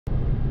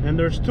And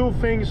there's two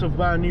things of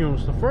bad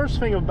news. The first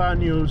thing of bad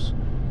news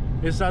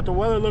is that the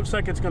weather looks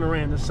like it's gonna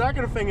rain. The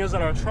second thing is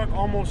that our truck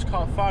almost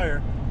caught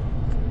fire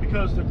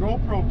because the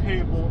GoPro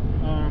cable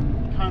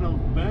kind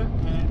of bent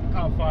and it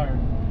caught fire.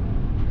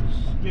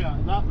 Yeah,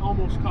 not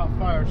almost caught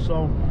fire.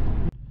 So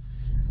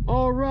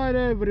all right,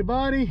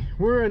 everybody,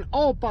 we're in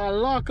Opa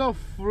Locka,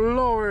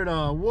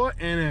 Florida. What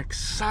an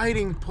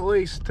exciting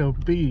place to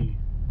be.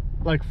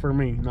 Like for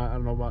me, I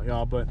don't know about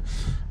y'all, but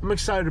I'm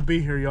excited to be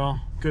here, y'all.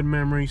 Good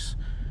memories.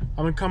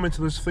 I've been coming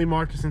to this flea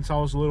market since I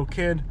was a little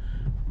kid.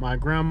 My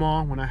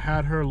grandma, when I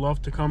had her,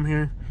 loved to come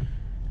here.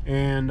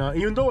 And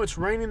even though it's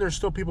raining, there's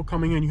still people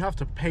coming in. You have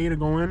to pay to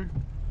go in.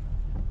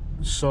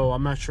 So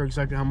I'm not sure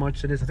exactly how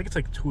much it is. I think it's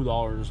like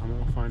 $2. I'm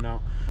gonna find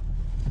out.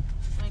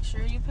 Make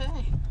sure you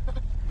pay.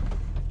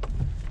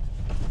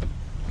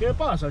 ¿Qué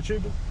pasa,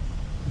 chico?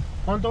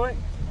 ¿Cuánto es?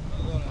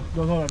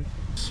 $2.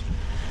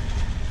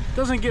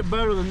 Doesn't get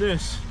better than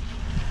this.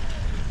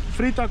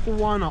 Frita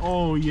cubana.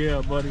 Oh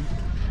yeah, buddy.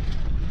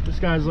 This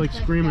guy's like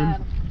screaming.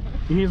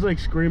 He's like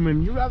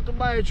screaming, you have to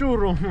buy a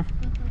churro.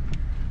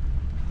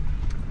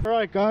 All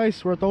right,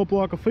 guys, we're at the Opa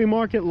Locka flea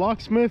market.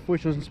 Locksmith,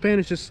 which in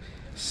Spanish is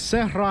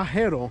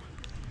cerrajero.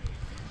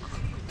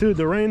 Dude,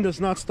 the rain does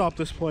not stop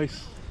this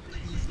place.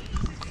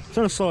 It's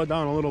gonna slow it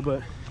down a little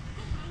bit.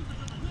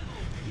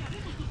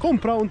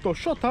 Compra un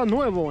Toyota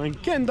nuevo en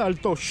Kendall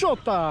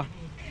Toyota.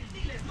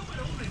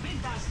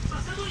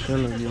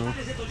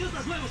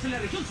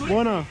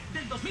 Buena.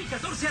 Del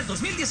 2014 al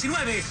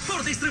 2019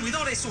 por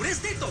distribuidores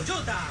Sureste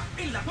Toyota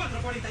en la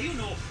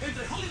 441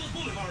 entre Hollywood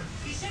Boulevard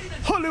y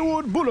Sheridan.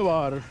 Hollywood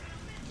Boulevard.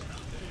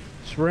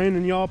 It's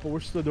raining, y'all, but we're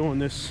still doing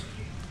this.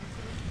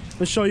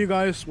 Let's show you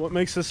guys what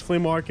makes this flea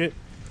market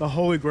the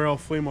holy grail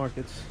of flea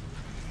markets.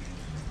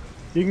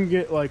 You can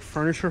get like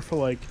furniture for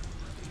like,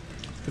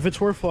 if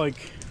it's worth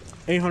like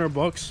 800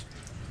 bucks,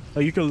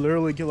 like you could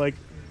literally get like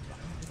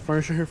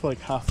furniture here for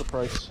like half the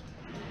price.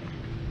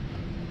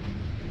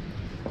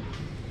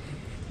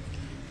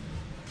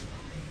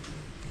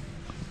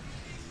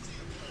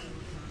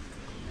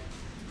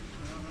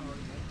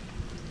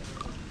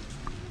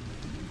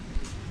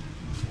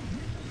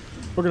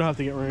 We're gonna have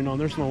to get rained on.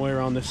 There's no way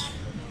around this.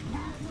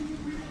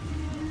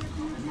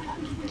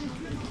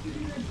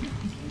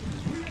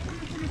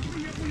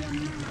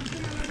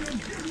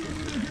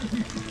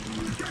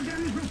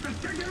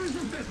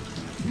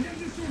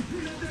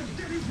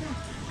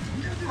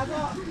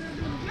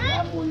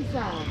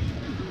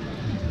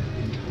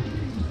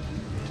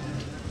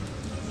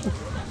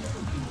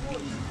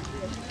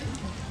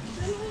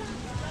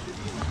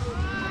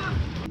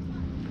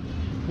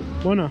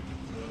 Buena.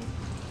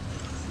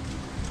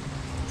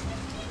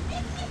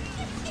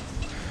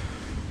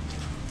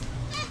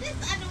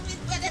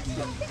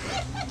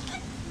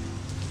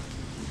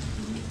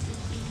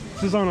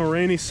 This is on a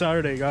rainy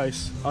Saturday,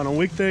 guys. On a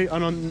weekday,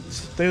 on a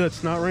day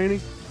that's not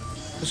raining,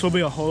 this will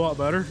be a whole lot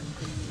better.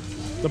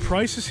 The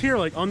prices here,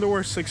 like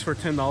underwear 6 for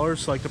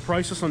 $10. Like the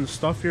prices on the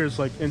stuff here is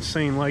like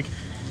insane. Like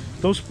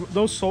those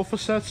sofa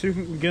sets, you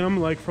can get them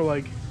like for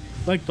like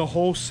the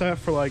whole set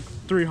for like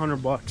 300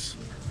 bucks.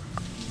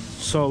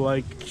 So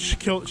like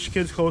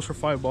kids clothes for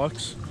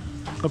 $5.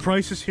 The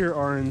prices here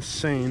are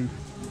insane.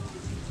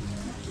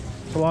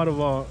 A lot of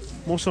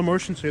most of the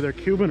merchants here, they're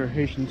Cuban or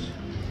Haitians.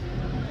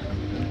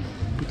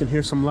 You can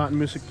hear some Latin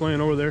music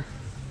playing over there.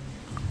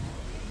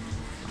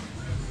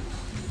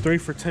 3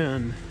 for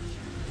 $10.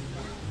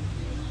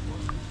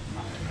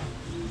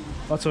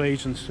 Lots of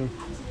Asians too.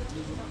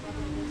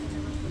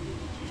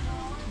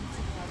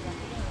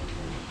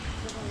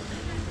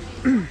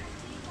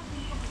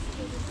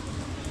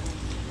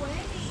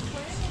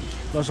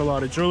 There's a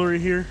lot of jewelry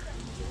here.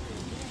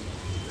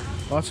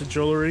 Lots of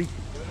jewelry.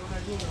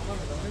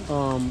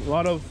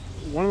 One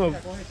of the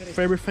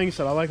favorite things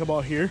that I like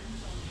about here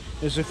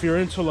is if you're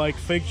into like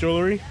fake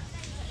jewelry,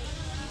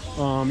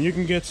 you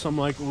can get some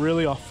like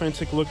really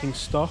authentic looking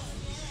stuff.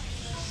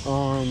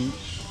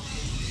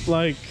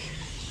 Like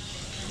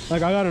I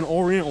got an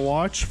Orient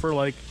watch for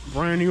like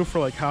brand new for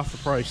like half the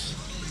price.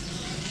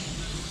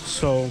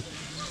 So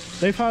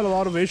they've had a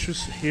lot of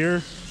issues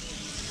here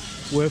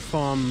with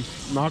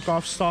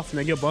knockoff stuff, and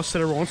they get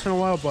busted every once in a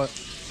while, but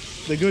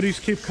the goodies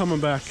keep coming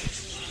back.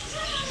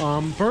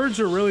 Birds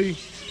are really,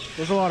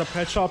 there's a lot of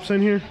pet shops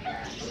in here.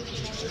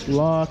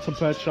 Lots of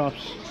pet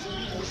shops.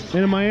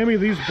 And in Miami,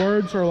 these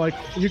birds are like,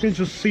 you can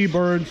just see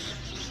birds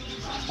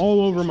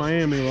all over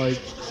Miami.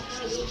 Like,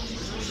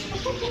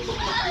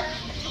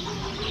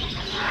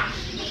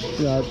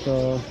 got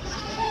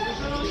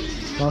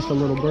lots of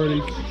little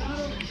birdies.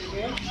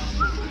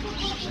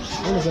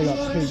 I wonder if they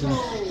got pigeons.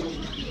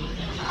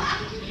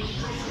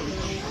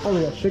 Oh,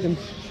 they got chickens.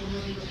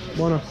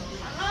 Buena.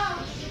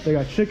 They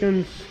got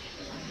chickens.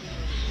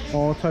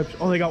 All types.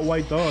 Oh, they got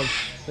white dogs.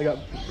 They got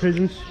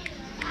pigeons.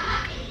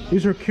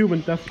 These are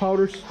Cuban death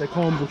powders. They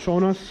call them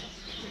buchonas.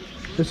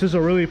 This is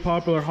a really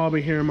popular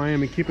hobby here in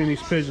Miami, keeping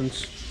these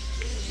pigeons.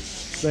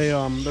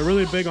 They're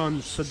really big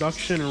on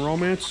seduction and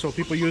romance, so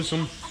people use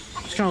them.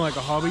 It's kind of like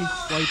a hobby.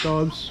 White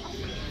doves.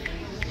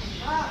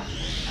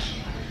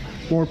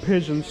 More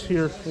pigeons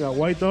here. We got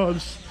white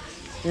doves,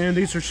 And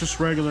these are just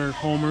regular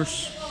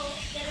homers.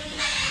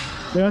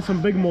 They got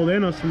some big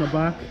modenas in the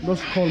back.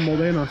 Those are called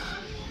modenas.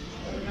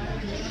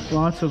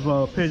 Lots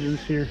of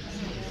pigeons here.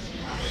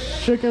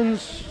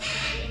 Chickens.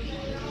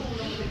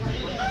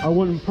 I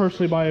wouldn't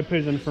personally buy a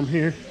pigeon from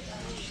here.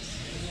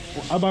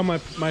 I buy my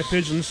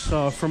pigeons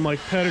from like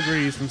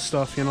pedigrees and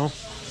stuff, you know.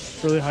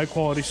 Really high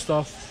quality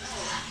stuff.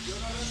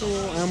 So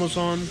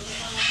Amazon.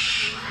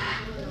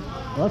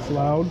 That's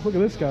loud. Look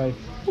at this guy.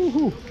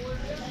 Woohoo.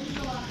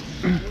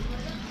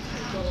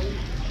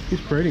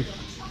 He's pretty.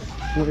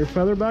 Want your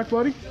feather back,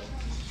 buddy?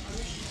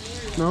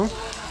 No?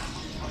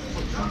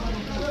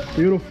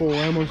 Beautiful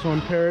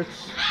Amazon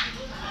parrots.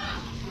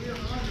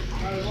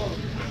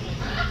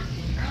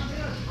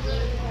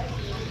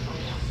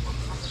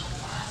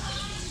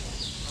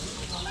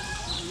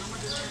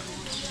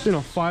 You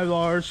know,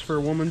 $5 for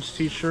women's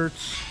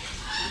t-shirts.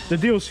 The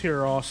deals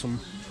here are awesome.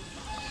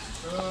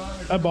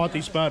 I bought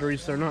these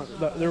batteries. They're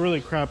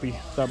really crappy.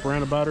 That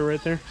brand of battery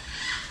right there.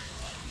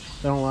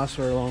 They don't last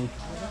very long.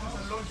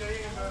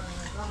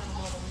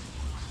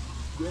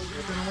 We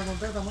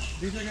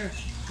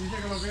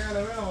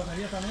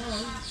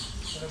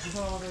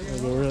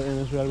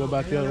gotta go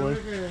back the other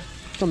way.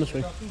 Come this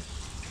way.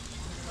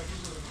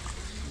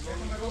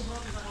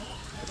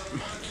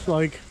 It's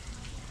like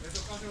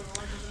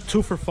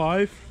 2 for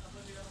 $5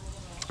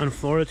 on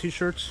Florida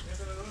t-shirts.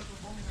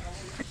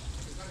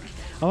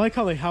 I like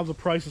how they have the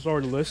prices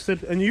already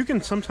listed, and you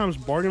can sometimes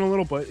bargain a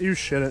little, but you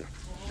shit it.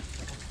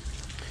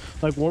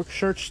 Like work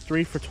shirts,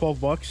 3 for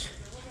 $12.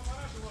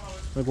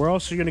 Like where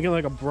else are you gonna get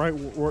like a bright,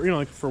 you know,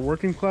 like for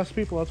working class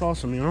people? That's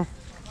awesome, you know.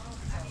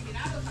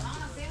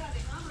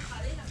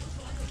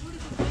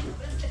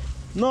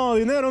 No,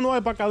 dinero no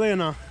hay pa'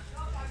 cadena.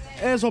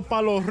 Eso pa'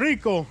 los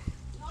ricos.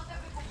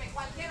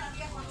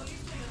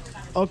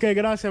 Okay,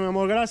 gracias, mi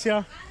amor.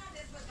 Gracias.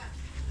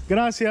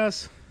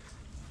 Gracias.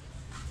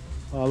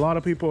 A lot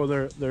of people,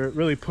 they're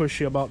really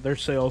pushy about their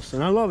sales,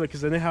 and I love it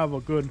because then they have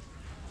a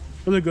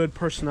really good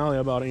personality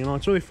about it. You know,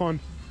 it's really fun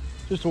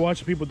just to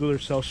watch people do their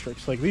sales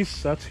tricks. Like these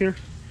sets here,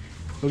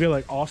 you'll get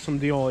like awesome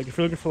deal. Like if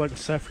you're looking for like a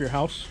set for your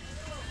house,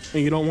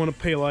 and you don't want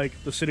to pay like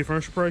the city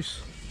furniture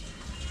price,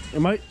 it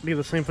might be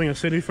the same thing as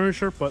city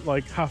furniture, but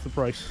like half the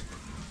price.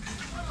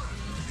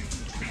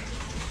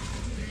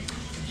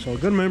 So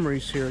good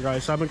memories here,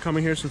 guys. I've been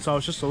coming here since I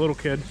was just a little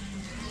kid.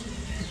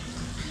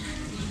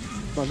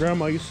 My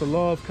grandma used to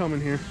love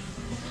coming here.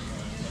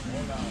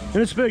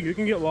 And it's big. You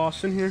can get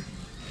lost in here.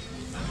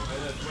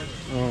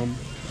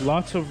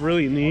 Lots of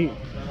really neat,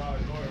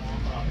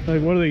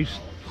 like what are these,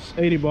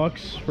 80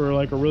 bucks for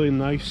like a really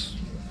nice,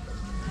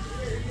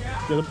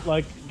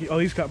 like, oh,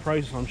 these got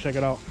prices on them. Check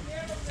it out.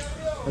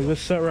 Like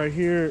this set right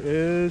here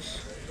is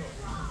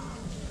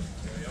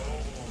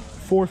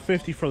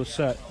 $4.50 for the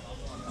set.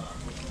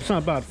 It's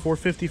not bad.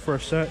 $4.50 for a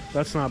set.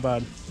 That's not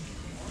bad.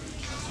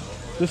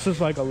 This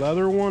is like a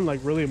leather one, like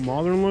really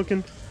modern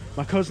looking.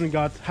 My cousin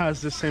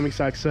has this same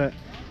exact set.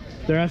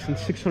 They're asking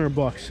 600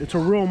 bucks. It's a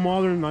real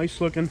modern, nice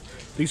looking.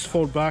 These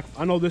fold back.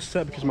 I know this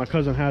set because my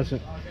cousin has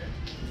it.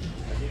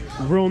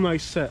 Real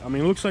nice set. I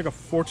mean, it looks like a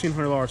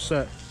 $1,400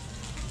 set,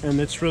 and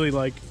it's really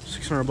like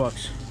 600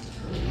 bucks.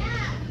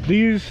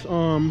 These,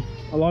 a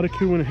lot of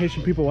Cuban and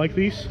Haitian people like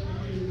these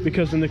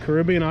because in the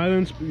Caribbean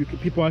islands,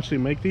 people actually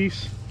make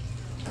these.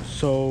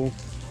 So,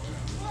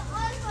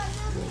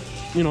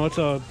 you know, it's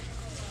a.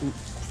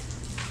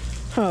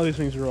 Oh, these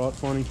things are all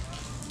funny.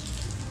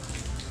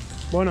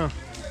 Bueno.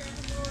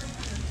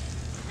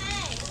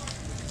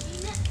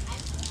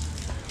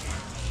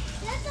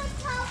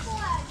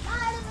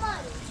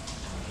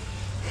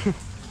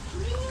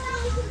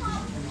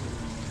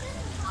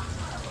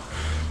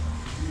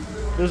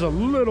 There's a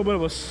little bit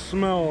of a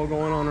smell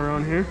going on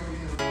around here.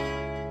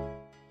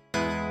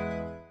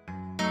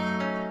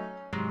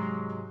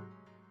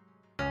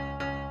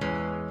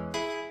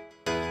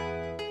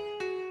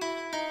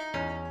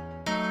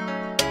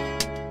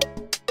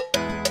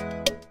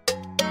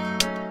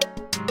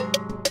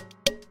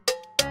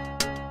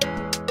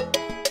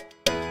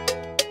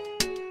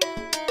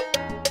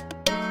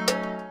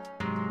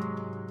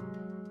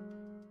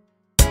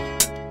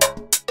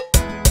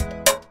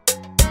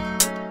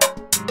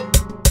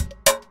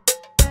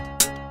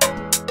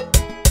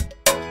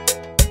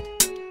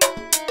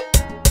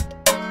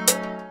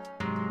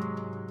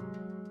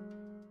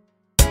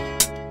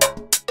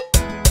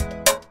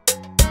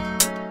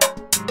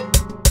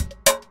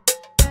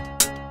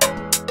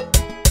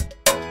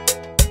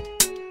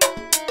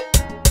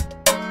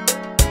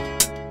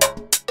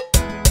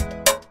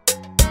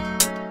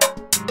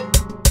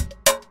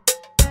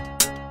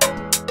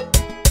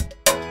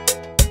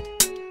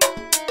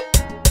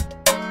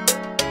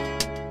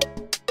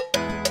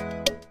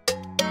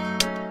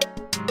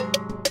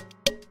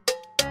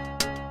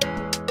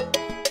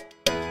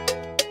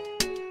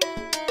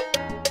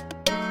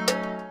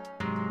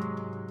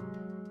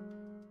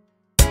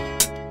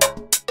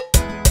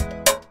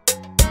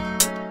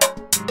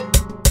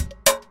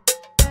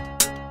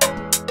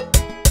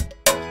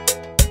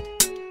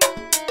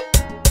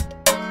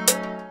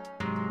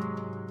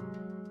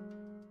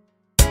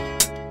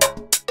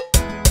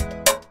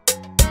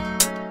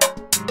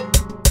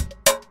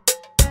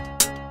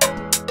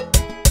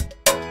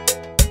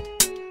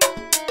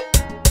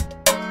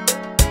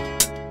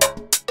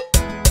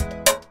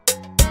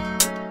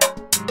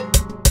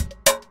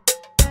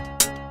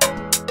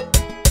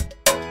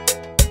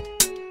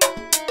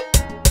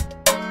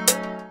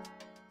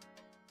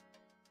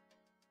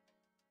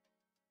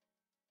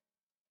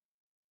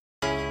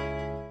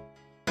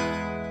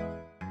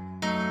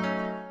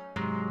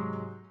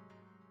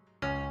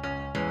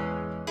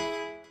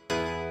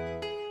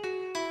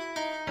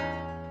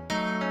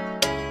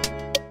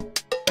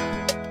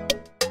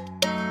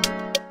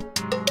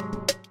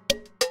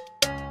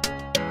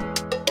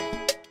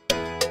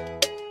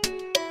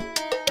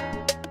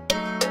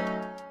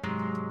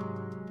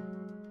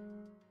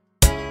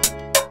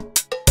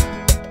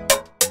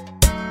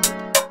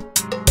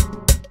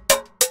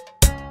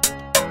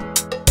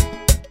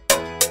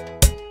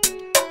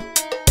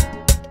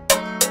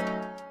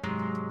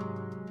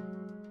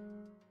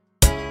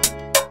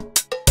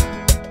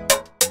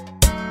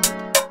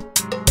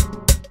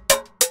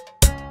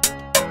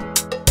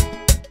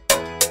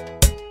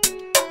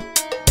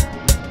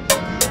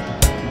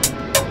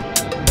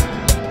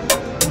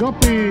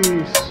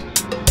 Guppies.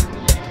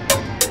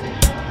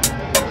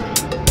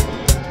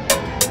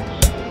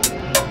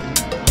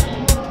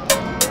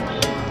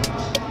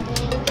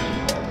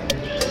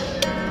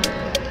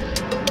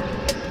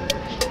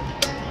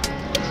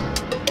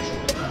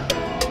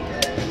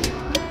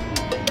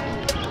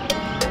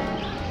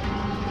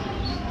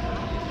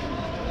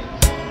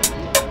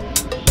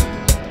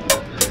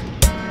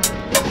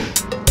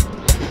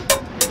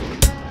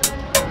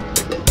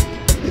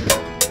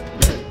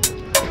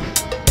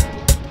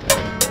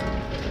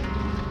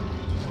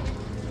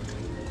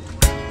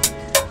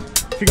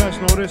 If you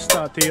guys noticed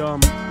that the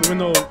even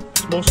though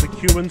it's mostly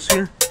Cubans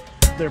here,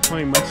 they're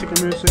playing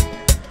Mexican music.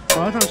 A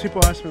lot of times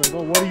people ask me like,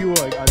 oh, what do you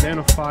like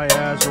identify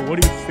as, or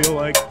what do you feel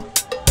like?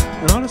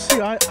 And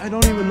honestly, I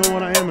don't even know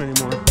what I am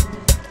anymore.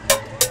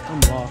 I'm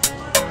lost.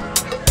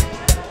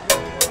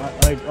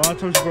 Like a lot of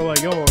times people are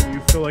like, yo, do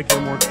you feel like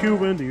you're more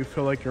Cuban? Do you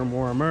feel like you're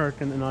more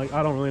American? And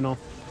I don't really know.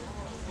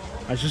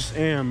 I just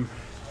am.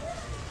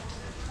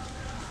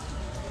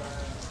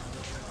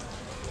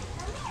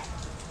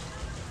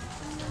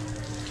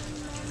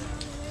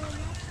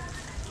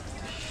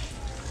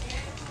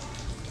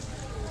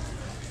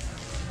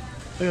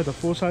 They got the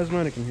full-size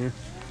mannequin here.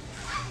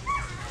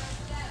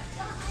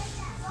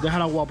 Deja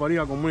la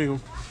guapería conmigo.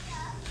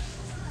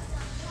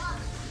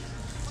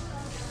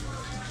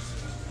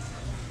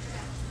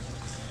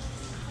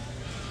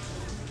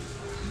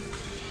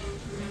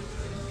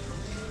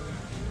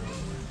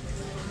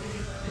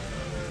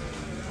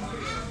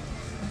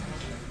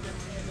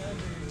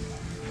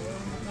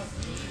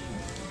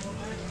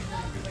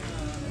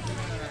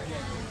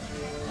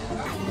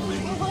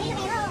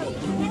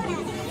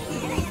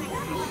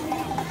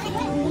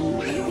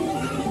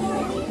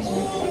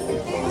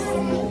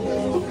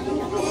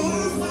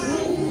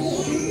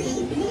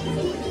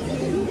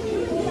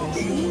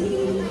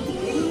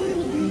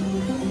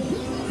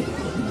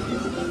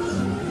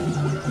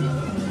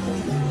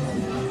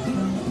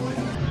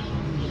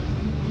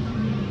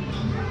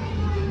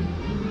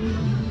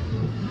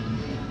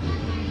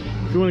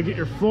 If you want to get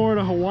your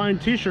Florida Hawaiian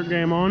t-shirt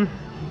game on,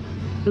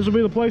 this will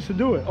be the place to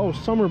do it. Oh,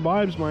 Summer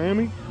Vibes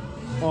Miami.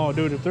 Oh,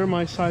 dude, if they're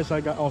my size, I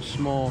got, oh,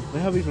 small. They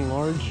have these in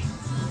large.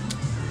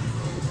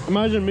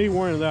 Imagine me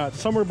wearing that.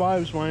 Summer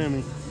Vibes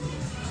Miami.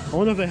 I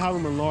wonder if they have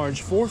them in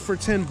large. 4 for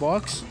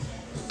 $10.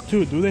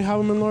 Dude, do they have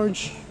them in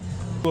large?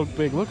 Look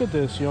big. Look at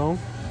this, yo.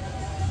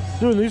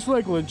 Dude, these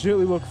like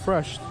legitly look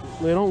fresh.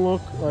 They don't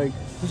look like,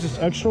 this is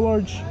extra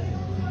large.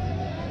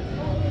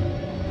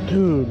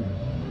 Dude.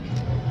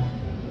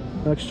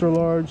 Extra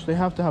large. They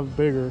have to have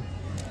bigger.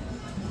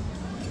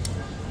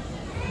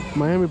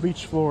 Miami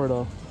Beach,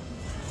 Florida.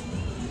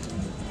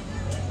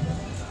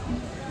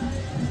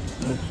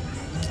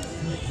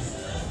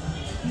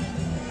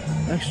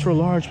 Extra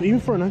large, but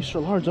even for an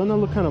extra large, doesn't that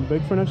look kind of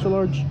big for an extra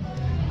large?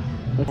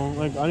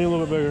 Like, I need a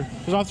little bit bigger.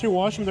 Because after you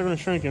wash them, they're gonna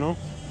shrink, you know?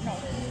 No,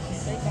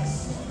 they don't.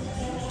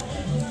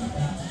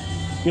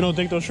 You don't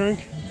think they'll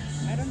shrink?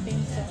 I don't think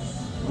so.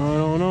 I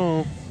don't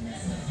know.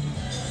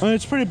 I mean,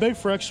 it's pretty big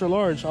for extra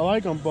large. I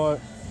like them, but...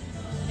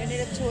 You need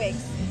a 2X.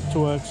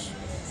 2X.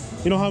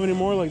 You don't have any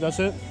more? Like, that's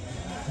it?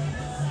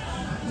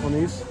 On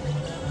these?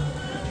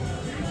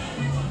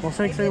 Well,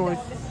 thanks anyway.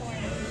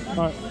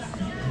 Alright.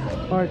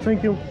 Alright,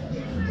 thank you.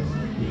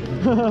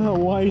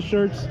 Hawaii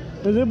shirts.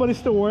 Does anybody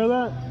still wear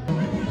that?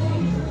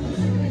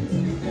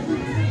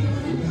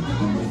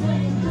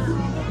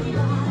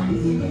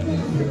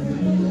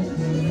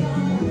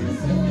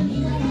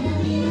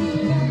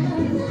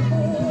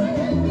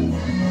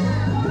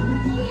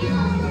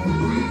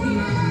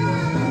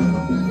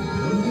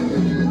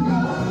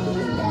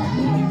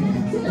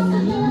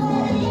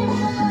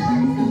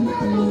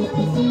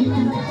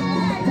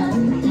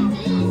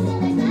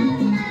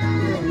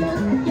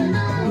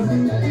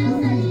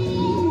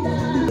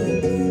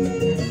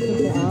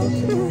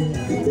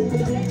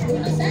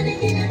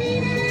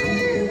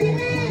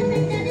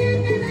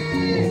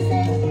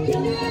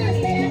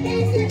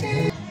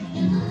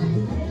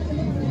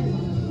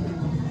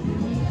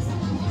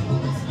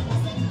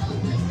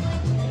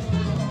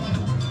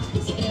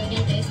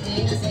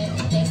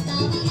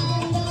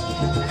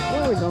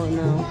 Where are we going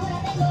now?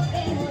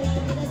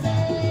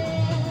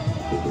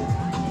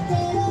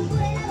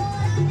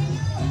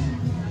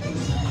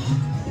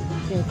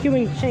 Yeah,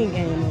 Cuban chain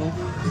game.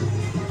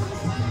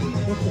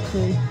 What's the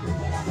chain?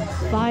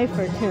 5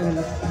 for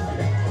 10.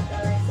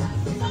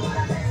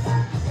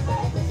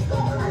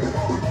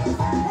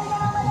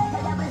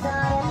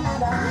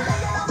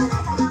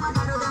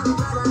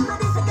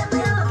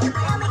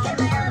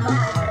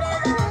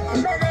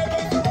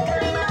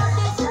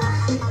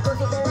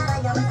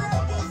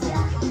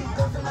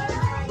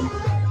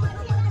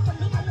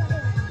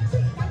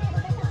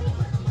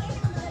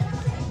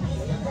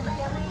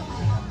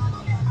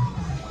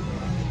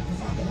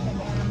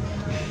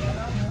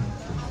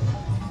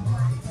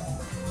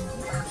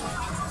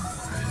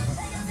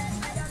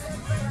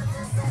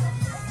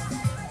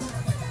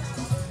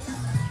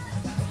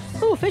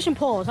 Ooh, fishing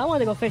poles. I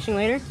want to go fishing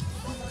later.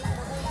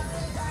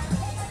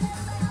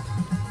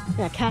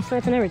 Yeah, cast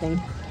nets and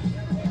everything.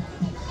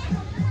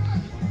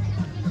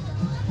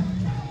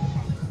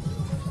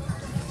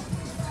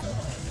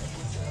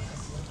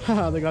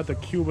 Haha, they got the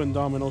Cuban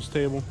Domino's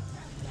table.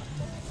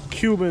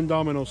 Cuban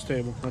Domino's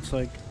table. That's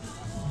like,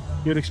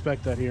 you'd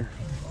expect that here.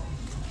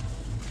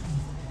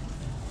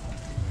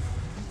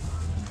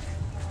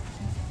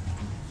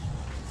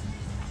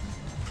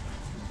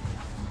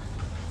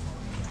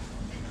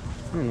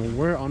 I don't know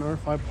where on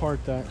earth I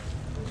parked that.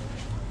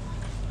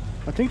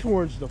 I think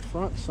towards the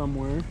front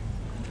somewhere.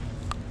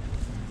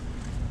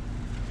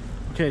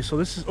 Okay, so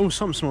this is, oh,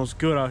 something smells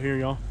good out here,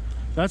 y'all.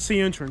 That's the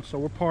entrance, so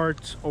we're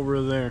parked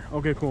over there.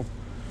 Okay, cool.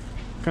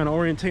 Kind of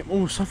orientate.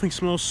 Oh, something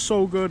smells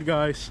so good,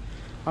 guys.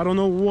 I don't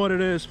know what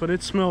it is, but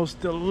it smells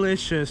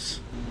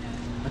delicious.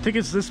 I think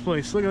it's this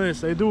place. Look at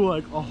this. They do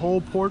like a whole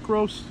pork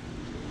roast.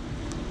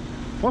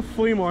 What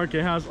flea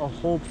market has a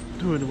whole,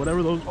 dude,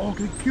 whatever those, oh,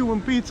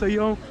 Cuban pizza,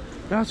 yo.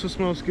 That's what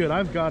smells good.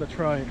 I've got to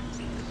try it.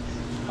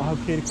 I'll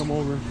have Katie come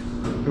over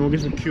and we'll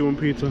get some Cuban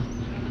pizza.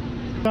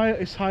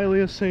 Is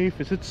HIALEAH safe?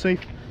 Is it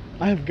safe?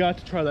 I have got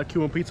to try that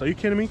Cuban pizza. Are you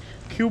kidding me?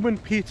 Cuban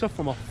pizza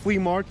from a flea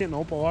market in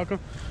Opa Locka.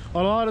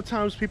 A lot of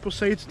times people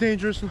say it's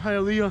dangerous in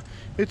HIALEAH.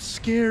 It's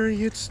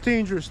scary. It's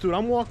dangerous, dude.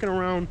 I'm walking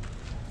around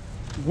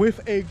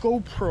with a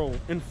GoPro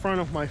in front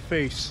of my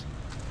face.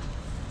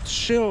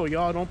 Chill,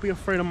 y'all. Don't be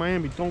afraid of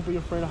Miami. Don't be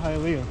afraid of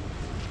HIALEAH.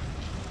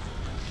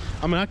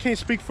 I mean, I can't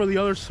speak for the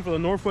others, for the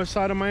northwest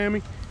side of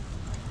Miami,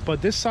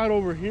 but this side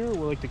over here,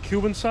 where like the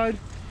Cuban side,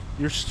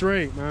 you're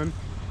straight, man.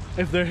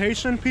 If they're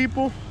Haitian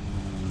people,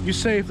 you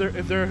say, if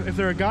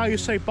they're a guy, you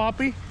say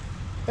papi,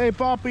 hey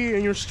papi,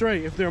 and you're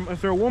straight. If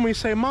they're a woman, you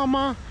say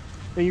mama,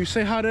 and you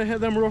say hi to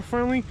them real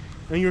friendly,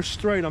 and you're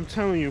straight. I'm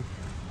telling you,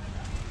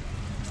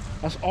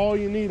 that's all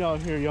you need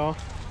out here, y'all.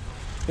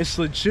 It's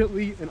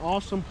legitly an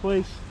awesome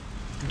place.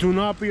 Do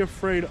not be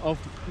afraid of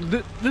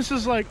this.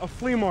 Is like a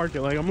flea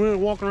market. Like, I'm literally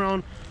walking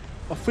around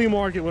a flea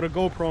market with a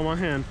GoPro in my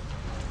hand.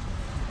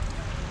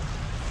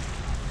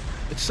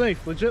 It's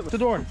safe, legit. The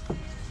door,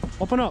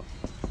 open up,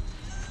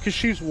 because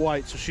she's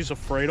white, so she's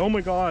afraid. Oh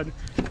my god,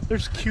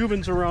 there's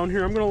Cubans around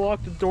here. I'm gonna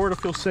lock the door to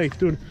feel safe.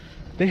 Dude,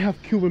 they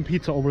have Cuban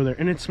pizza over there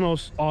and it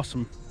smells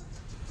awesome.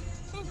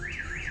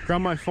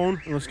 Grab my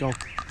phone and let's go.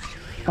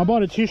 I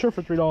bought a t-shirt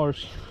for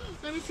 $3.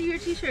 Let me see your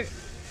t-shirt.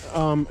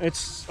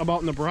 It's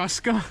about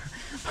Nebraska,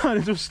 but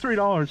it was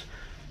 $3.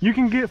 You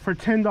can get for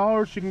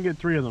 $10, you can get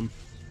 3 of them.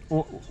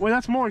 Well,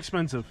 that's more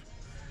expensive.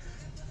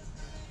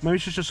 Maybe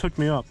she just hooked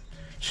me up.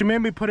 She made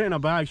me put it in a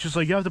bag. She's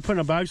like, you have to put it in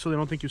a bag so they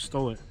don't think you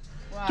stole it.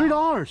 Wow.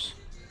 $3.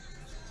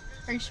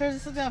 Are you sure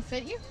this is gonna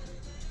fit you?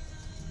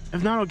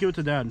 If not, I'll give it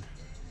to Dad.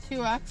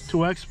 2X?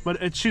 2X, but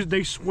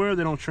they swear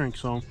they don't shrink,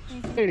 so.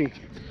 Katie,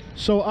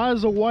 so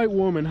as a white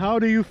woman, how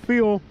do you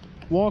feel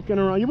walking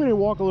around? You better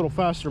walk a little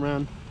faster,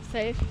 man.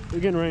 Safe.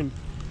 You're getting rain.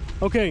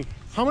 Okay,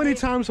 how many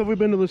times have we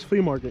been to this flea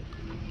market?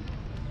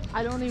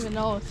 I don't even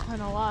know. It's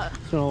been a lot.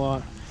 It's been a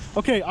lot.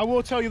 Okay, I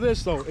will tell you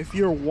this though. If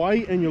you're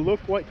white and you look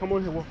white, come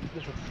over here, walk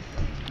this way.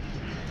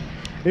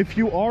 If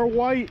you are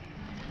white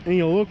and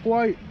you look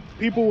white,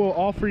 people will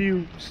offer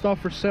you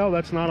stuff for sale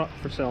that's not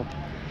for sale,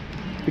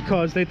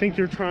 because they think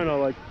you're trying to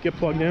like get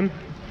plugged in.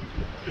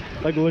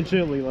 Like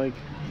legitly, like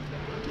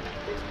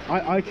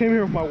I came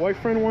here with my white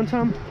friend one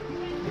time,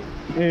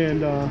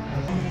 and well,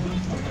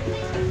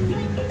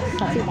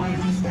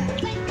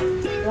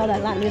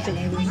 that's not music.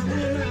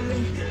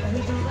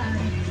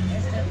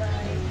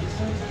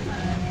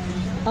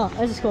 Oh,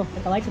 this is cool.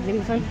 Like the lights at the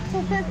beginning of the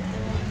sun.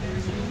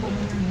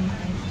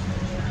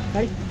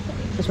 Ready?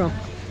 Just roll.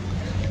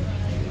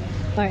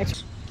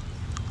 Alright.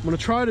 I'm gonna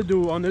try to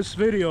do on this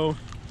video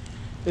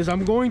is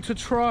I'm going to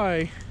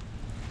try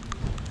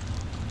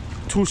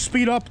to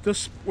speed up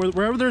this,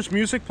 wherever there's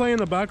music playing in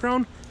the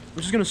background, I'm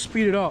just gonna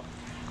speed it up.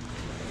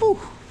 Whew.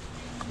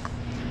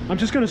 I'm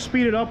just gonna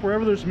speed it up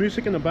wherever there's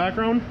music in the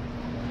background,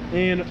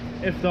 and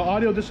if the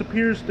audio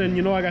disappears, then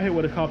you know I got hit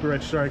with a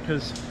copyright strike,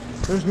 because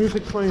there's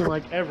music playing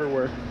like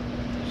everywhere.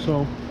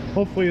 So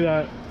hopefully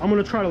that, I'm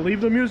gonna try to leave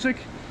the music,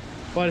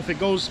 but if it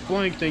goes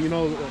blank, then you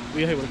know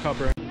we hit with a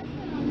copyright.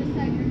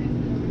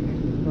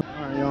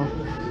 Alright, y'all,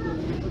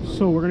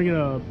 so we're gonna get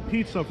a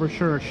pizza for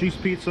sure, a cheese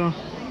pizza,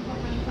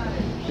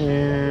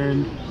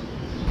 and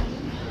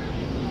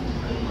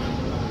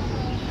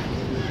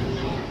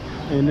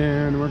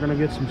then we're gonna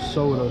get some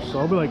soda,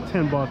 so it'll be like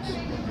 10 bucks.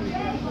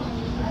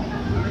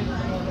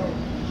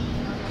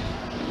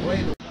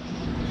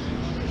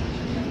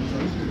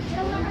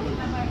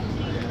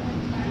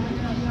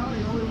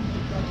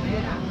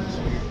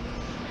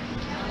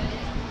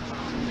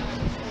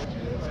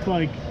 It's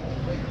like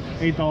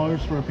 $8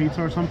 for a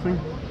pizza or something,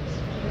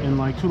 and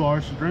like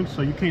 $2 to drink,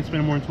 so you can't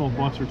spend more than 12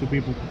 bucks for 2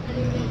 people.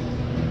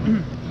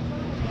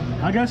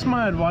 I guess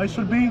my advice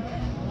would be,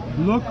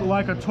 look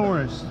like a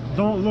tourist.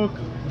 Don't look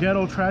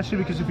ghetto trashy,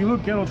 because if you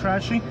look ghetto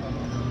trashy,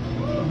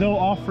 they'll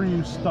offer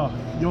you stuff.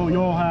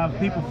 You'll have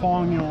people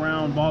following you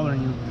around,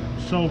 bothering you.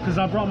 So, because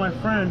I brought my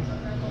friend,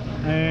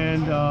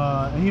 and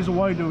he's a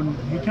white dude,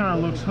 he kind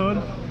of looks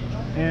hood,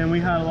 and we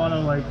had a lot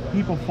of like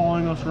people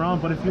following us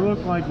around. But if you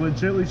look like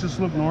legitly, just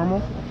look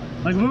normal,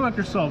 like look like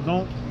yourself,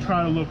 don't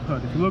try to look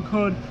hood. If you look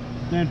hood,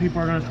 then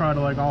people are gonna try to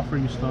like offer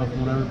you stuff or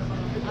whatever.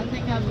 I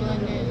think I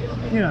blend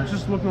in. Yeah,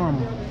 just look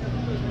normal.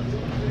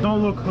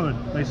 don't look hood,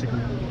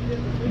 basically.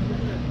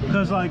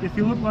 Because like if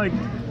you look like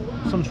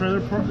some trailer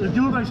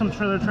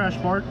trash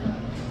park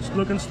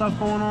looking stuff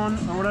going on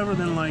or whatever,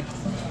 then like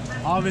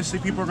obviously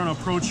people are gonna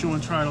approach you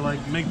and try to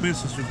like make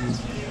business with you.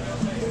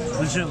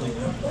 Legitly.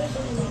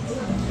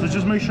 So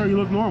just make sure you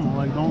look normal,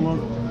 like don't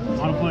look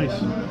out of place.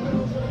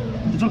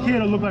 It's okay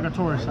to look like a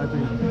tourist, I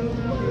think.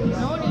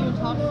 No one even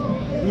talks to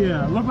me.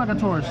 Yeah, look like a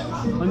tourist.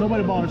 Like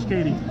nobody bothers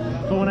Katie.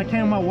 But when I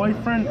came with my white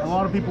friend, a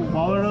lot of people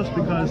bothered us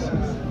because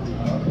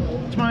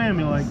it's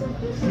Miami. Like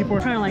people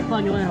are Trying to like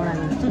plug you in or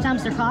whatever.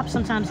 Sometimes they're cops,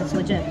 sometimes it's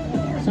legit.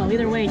 So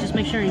either way, just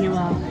make sure you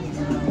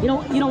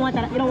don't want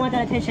that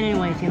attention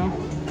anyways, you know.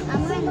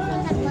 I'm wearing the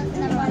same type of clothes as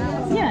everyone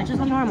else. Yeah, just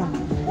look normal.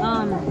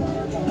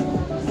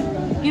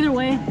 Either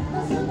way,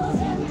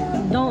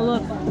 don't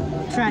look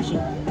trashy.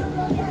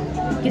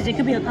 Because it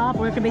could be a cop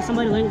or it could be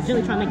somebody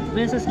legitimately trying to make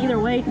business. Either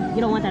way, you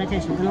don't want that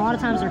attention. And a lot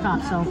of times they're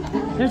cops. So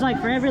there's like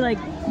for every like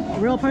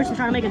real person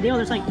trying to make a deal,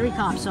 there's like 3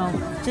 cops. So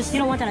just you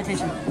don't want that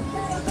attention.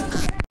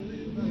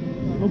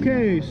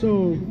 Okay,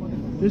 so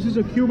this is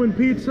a Cuban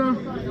pizza.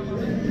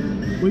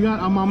 We got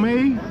a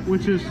mamey,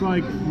 which is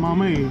like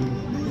mamey.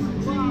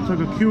 It's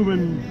like a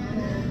Cuban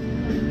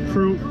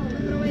fruit.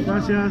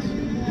 Gracias.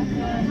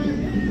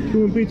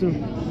 Cuban pizza.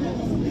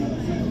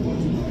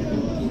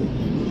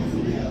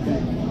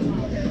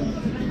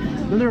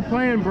 Then they're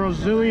playing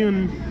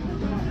Brazilian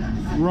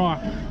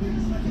rock.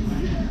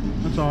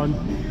 That's odd.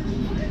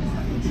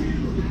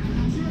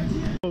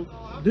 So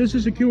this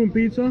is a Cuban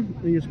pizza,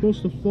 and you're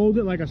supposed to fold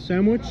it like a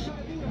sandwich.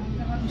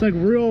 It's like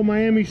real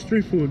Miami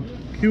street food,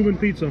 Cuban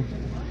pizza.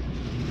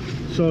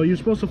 So you're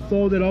supposed to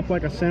fold it up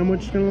like a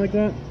sandwich, kind of like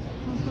that.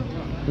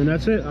 And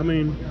that's it. I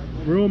mean,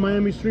 real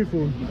Miami street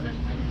food.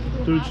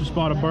 Dude just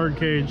bought a bird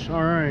cage.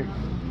 All right,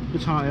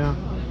 it's hot, yeah.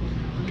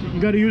 You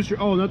got to use your,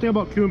 oh, another thing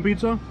about Cuban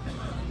pizza,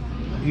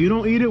 you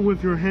don't eat it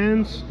with your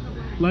hands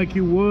like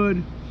you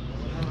would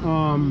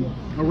a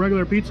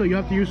regular pizza. You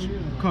have to use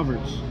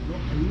covers.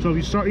 So if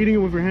you start eating it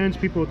with your hands,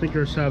 people will think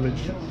you're a savage.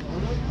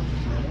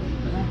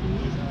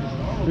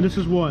 And this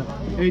is what,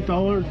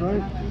 $8,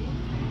 right?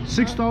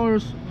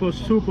 $6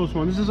 plus 2 plus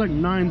 1. This is like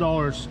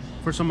 $9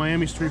 for some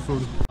Miami street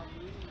food.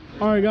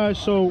 All right, guys,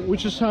 so we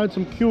just had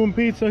some Cuban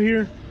pizza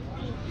here.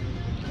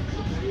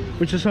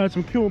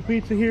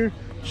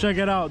 Check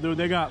it out, dude.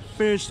 They got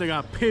fish, they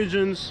got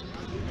pigeons,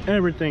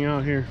 everything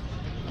out here.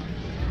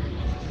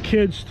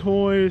 Kids'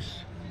 toys.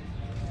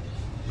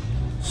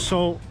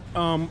 So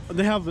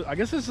they have, I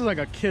guess this is like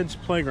a kids'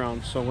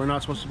 playground, so we're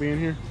not supposed to be in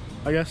here.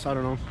 I guess, I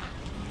don't know.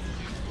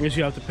 I guess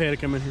you have to pay to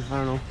come in here. I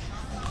don't know.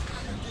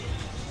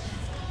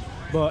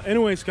 But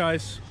anyways,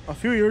 guys, a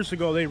few years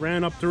ago they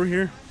ran up through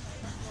here.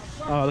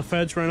 The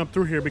feds ran up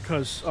through here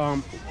because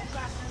no,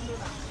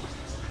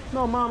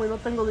 mommy, no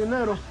tengo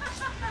dinero.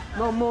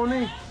 No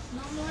money.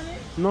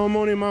 No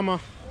money, mama.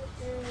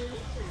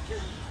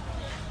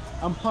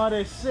 I'm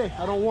parece.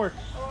 I don't work.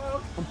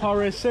 I'm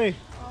parece.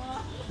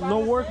 No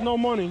work, no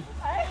money.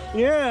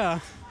 Yeah.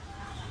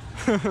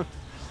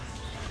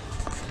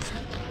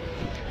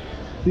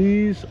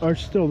 These are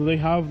still, they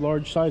have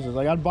large sizes.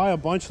 Like I'd buy a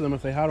bunch of them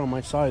if they had on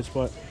my size,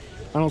 but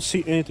I don't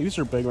see anything. These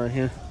are big right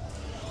here.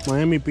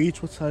 Miami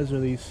Beach, what size are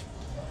these?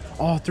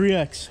 Oh,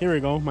 3X. Here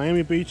we go.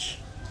 Miami Beach.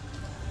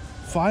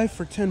 5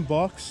 for 10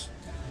 bucks.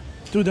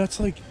 Dude, that's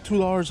like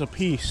 $2 a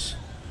piece.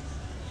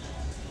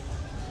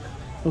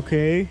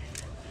 Okay.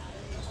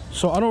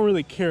 So I don't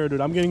really care, dude.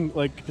 I'm getting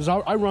like, because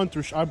I run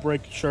through, I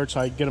break shirts,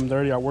 I get them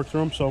dirty, I work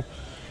through them. So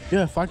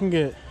yeah, if I can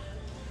get,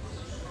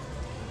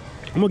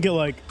 I'm gonna get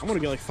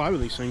like 5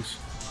 of these things.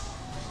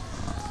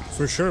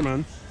 For sure,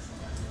 man.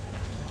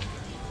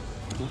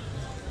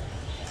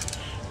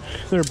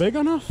 They're big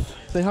enough?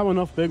 They have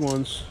enough big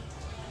ones.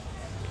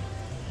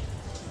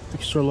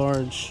 Extra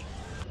large.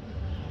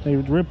 They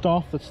ripped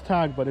off this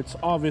tag, but it's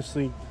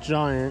obviously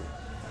giant.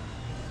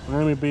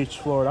 Miami Beach,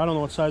 Florida. I don't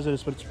know what size it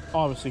is, but it's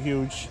obviously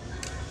huge.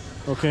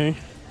 Okay.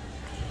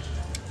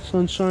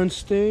 Sunshine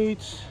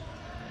State.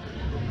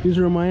 These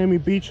are Miami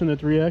Beach in the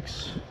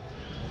 3X.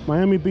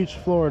 Miami Beach,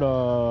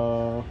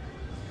 Florida.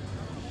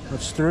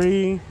 That's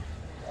 3.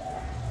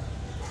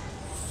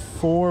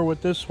 4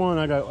 with this one.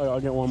 I'll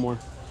get one more.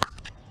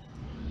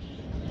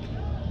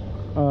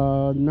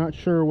 Not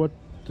sure what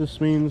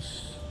this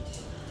means.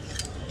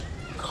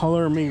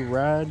 Color me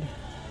red.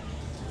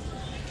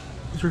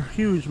 These are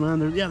huge, man.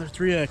 They're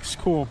 3X.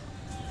 Cool.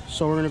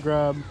 So we're gonna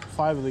grab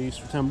 5 of these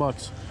for 10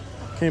 bucks.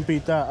 Can't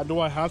beat that. Do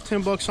I have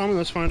 10 bucks on me?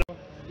 Let's find out.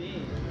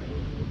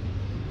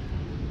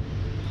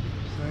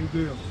 Same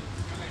deal.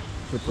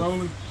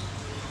 Slowly.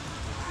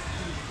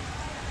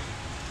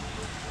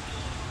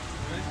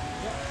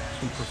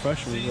 Some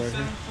professionals right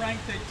here. Frank,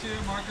 take 2,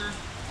 marker,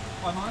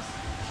 Juan.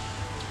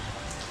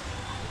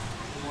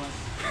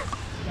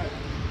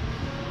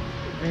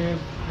 And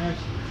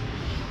action.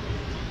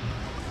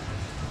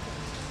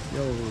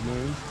 Yo,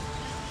 man.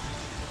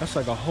 That's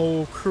like a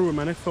whole crew,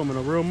 man. They're filming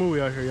a real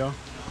movie out here, y'all.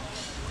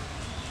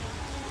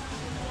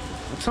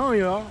 I'm telling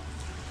y'all.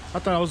 I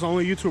thought I was the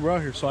only YouTuber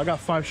out here, so I got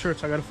 5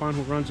 shirts. I gotta find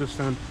who runs this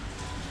stand.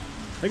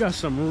 They got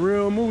some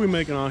real movie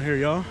making out here,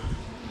 y'all.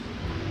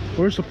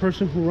 Where's the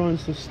person who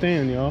runs the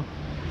stand, y'all?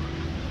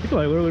 You could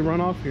like literally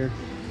run off here.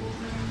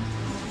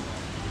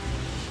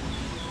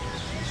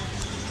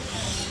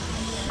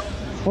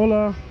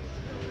 Hola.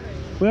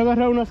 Voy a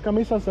agarrar unas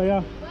camisas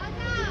allá.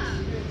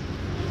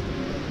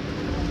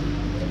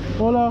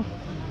 Hola.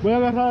 Voy a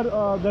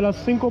agarrar de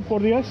las 5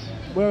 por 10.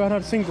 Voy a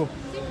agarrar 5.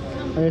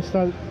 Ahí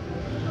está.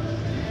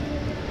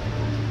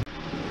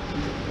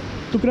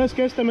 ¿Tú crees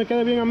que este me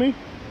quede bien a mí?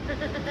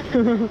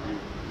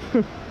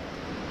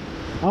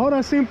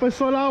 Ahora sí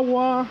empezó el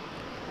agua.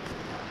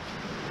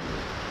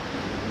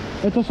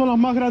 Estas son las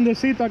más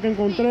grandecitas que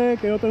encontré,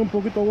 que yo tengo un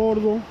poquito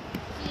gordo.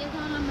 Sí, esas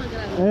son las más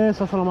grandes.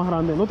 Esas son las más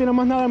grandes. ¿No tiene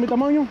más nada de mi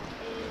tamaño?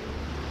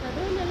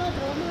 Atrás del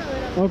otro, vamos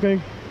a ver.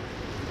 Okay.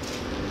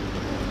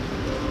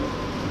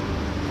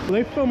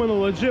 They filming a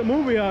legit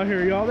movie out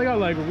here, y'all. They got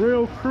like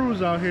real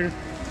crews out here.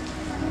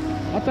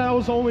 I thought I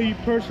was the only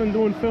person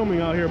doing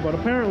filming out here, but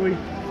apparently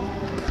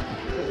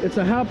it's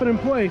a happening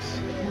place.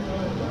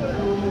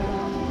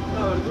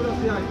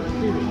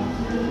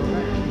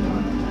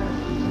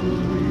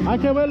 Hay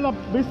que ver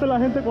viste la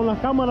gente con las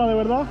cámaras de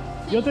verdad.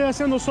 Yo estoy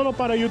haciendo solo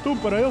para YouTube,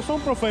 pero ellos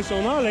son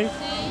profesionales.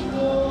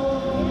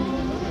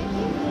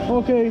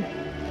 Okay.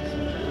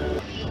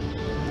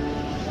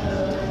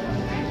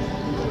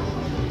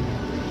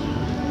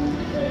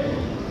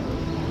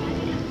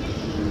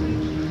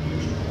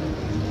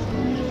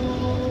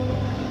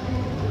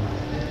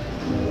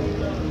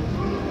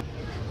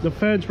 The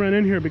feds ran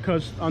in here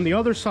because on the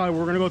other side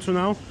we're gonna go to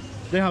now,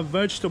 they have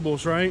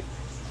vegetables, right?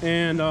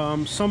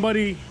 And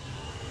somebody,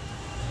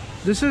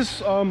 this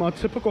is a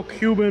typical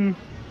Cuban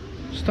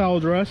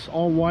style dress,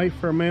 all white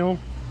for a male.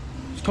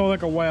 It's called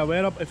like a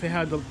guayabera. If it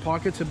had the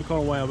pockets, it'd be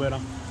called a guayabera.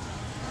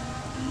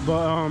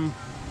 But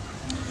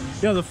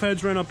yeah, the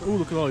feds ran up. Ooh,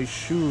 look at all these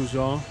shoes,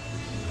 y'all.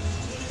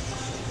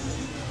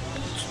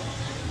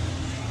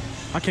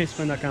 I can't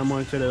spend that kind of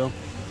money today though.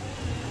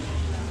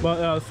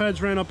 But the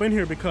feds ran up in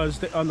here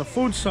because on the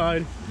food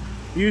side,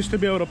 you used to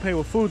be able to pay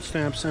with food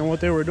stamps, and what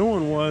they were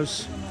doing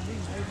was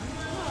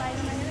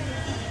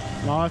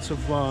lots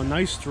of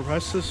nice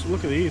dresses.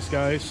 Look at these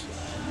guys.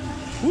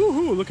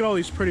 Woohoo! Look at all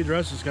these pretty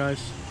dresses, guys.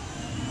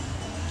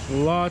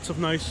 Lots of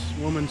nice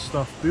women's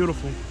stuff.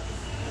 Beautiful.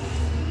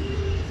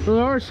 So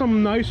there are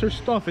some nicer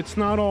stuff. It's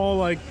not all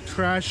like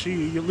trashy,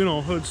 you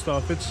know, hood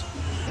stuff. It's.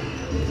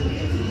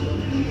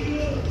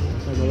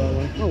 I'll go that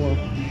way. Oh well.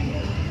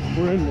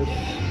 We're in this.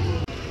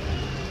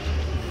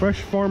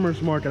 Fresh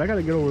Farmers Market. I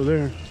gotta get over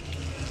there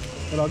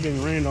without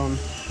getting rained on.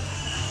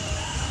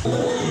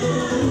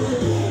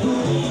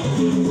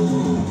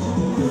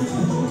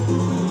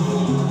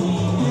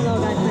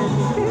 Hello guys.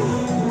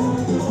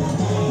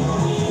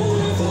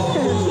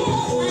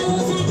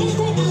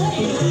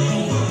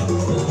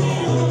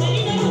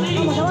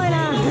 Vamos a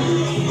bailar.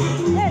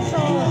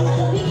 Eso.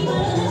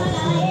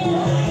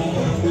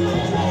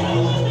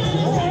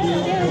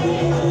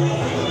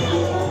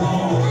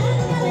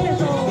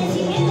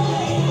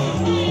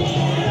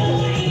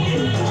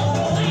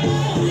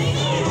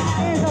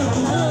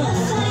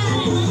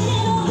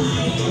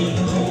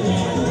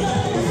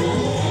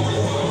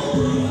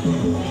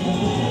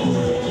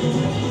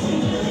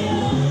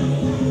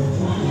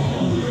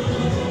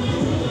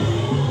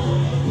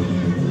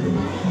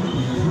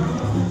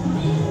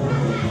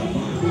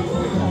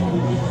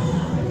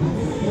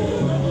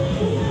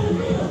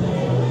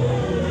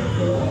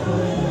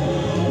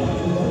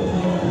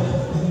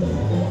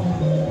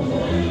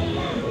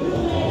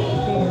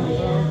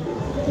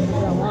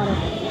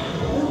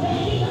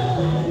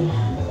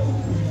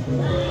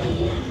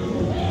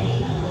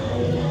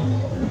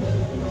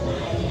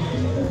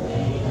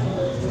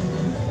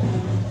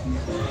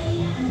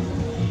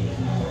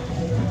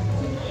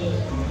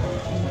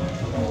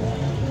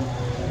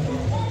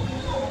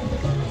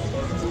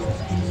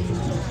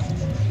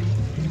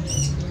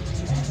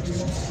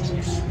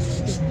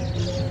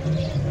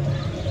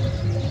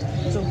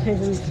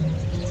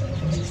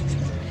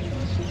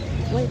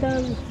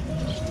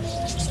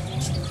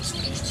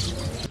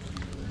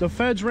 The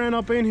feds ran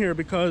up in here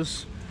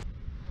because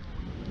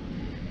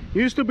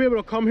you used to be able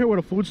to come here with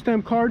a food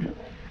stamp card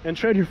and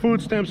trade your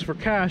food stamps for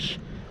cash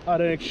at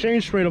an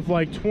exchange rate of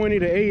like 20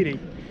 to 80.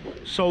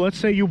 So let's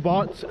say you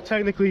bought,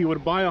 technically you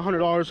would buy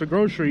 $100 of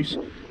groceries,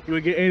 you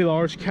would get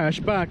 $80 cash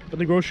back, but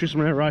the groceries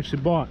were never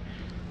actually bought.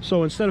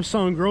 So instead of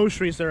selling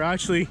groceries,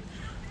 it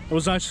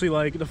was actually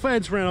like the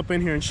feds ran up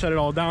in here and shut it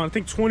all down. I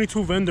think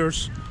 22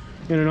 vendors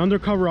in an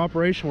undercover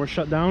operation were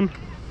shut down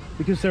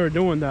because they were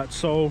doing that.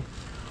 So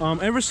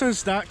ever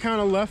since that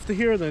kind of left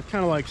here, that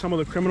kind of like some of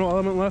the criminal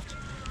element left,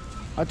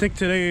 I think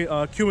today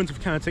Cubans have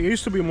kind of taken, it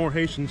used to be more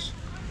Haitians.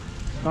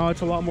 Now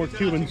it's a lot more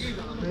Cubans.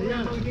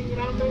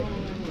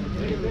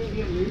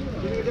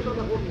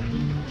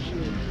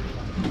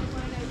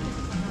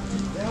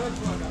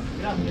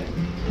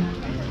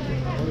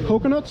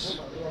 Coconuts,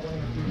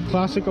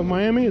 classic of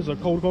Miami, is a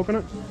cold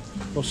coconut.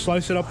 They'll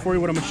slice it up for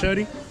you with a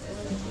machete,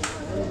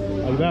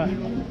 like that.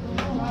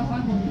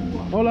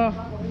 Hola.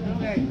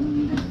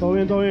 Todo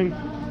bien, todo bien.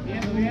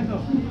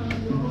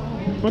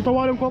 ¿Cuánto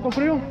vale un coco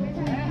frío?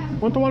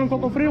 ¿Cuánto vale un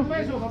coco frío?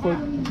 For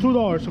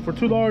 $2. So for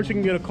 $2 you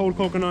can get a cold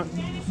coconut,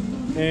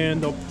 and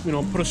they'll, you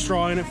know, put a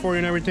straw in it for you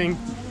and everything.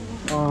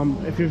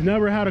 If you've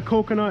never had a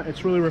coconut,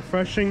 it's really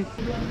refreshing.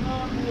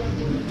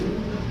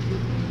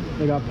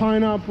 They got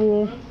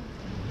pineapple,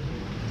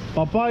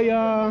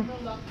 papaya,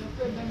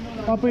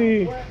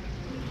 papi.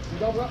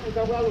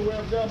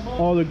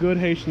 All the good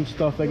Haitian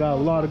stuff. They got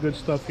a lot of good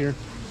stuff here.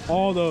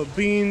 All the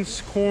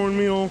beans,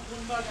 cornmeal,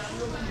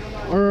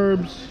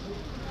 herbs,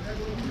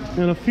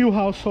 and a few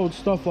household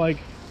stuff like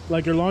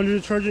your laundry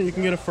detergent. You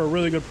can get it for a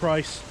really good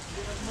price.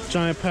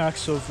 Giant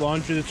packs of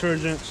laundry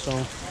detergent. So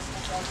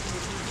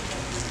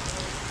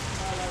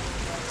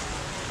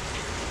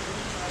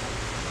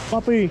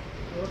papi.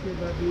 Okay,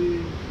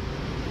 baby.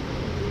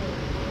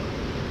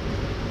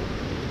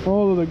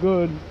 All of the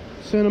good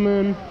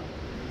cinnamon,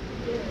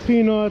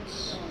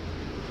 peanuts,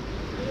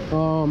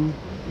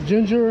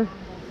 ginger.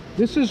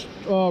 This is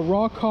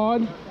raw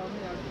cod,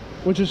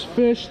 which is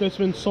fish that's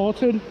been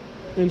salted.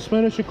 In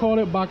Spanish you call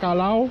it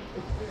bacalao.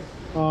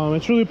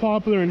 It's really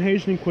popular in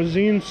Haitian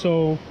cuisine.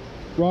 So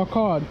raw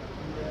cod,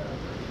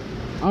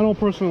 I don't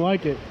personally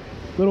like it.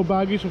 Little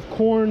baggies of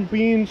corn,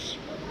 beans,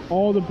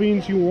 all the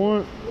beans you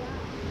want.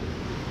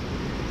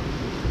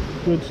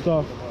 Good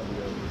stuff.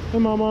 Hey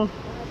mama.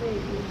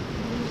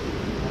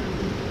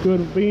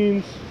 Good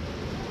beans.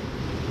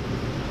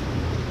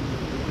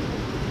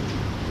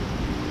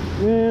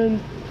 And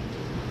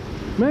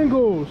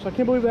mangoes. I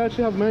can't believe they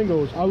actually have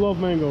mangoes. I love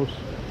mangoes.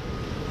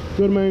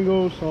 Good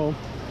mangoes. So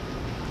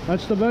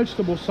that's the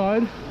vegetable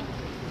side.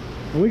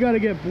 And we got to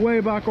get way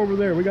back over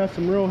there. We got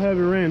some real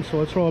heavy rain, so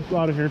let's roll up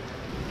out of here.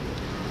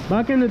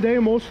 Back in the day,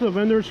 most of the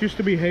vendors used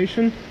to be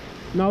Haitian.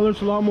 Now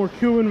there's a lot more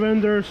Cuban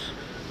vendors,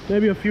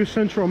 maybe a few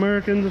Central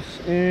Americans,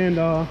 and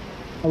a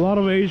lot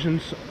of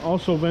Asians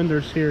also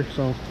vendors here.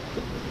 So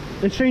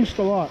it changed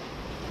a lot.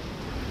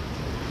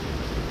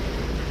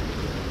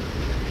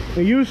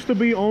 It used to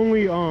be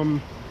only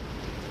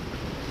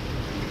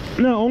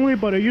not only,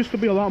 but it used to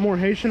be a lot more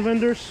Haitian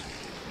vendors.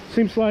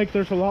 Seems like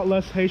there's a lot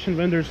less Haitian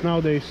vendors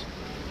nowadays.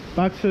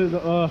 Back to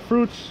the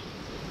fruits,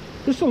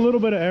 just a little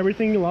bit of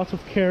everything. Lots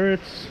of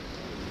carrots,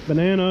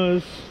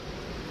 bananas,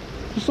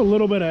 just a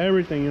little bit of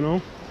everything, you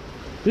know.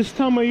 This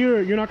time of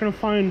year you're not going to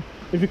find,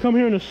 if you come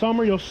here in the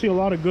summer, you'll see a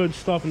lot of good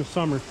stuff in the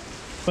summer,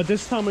 but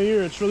this time of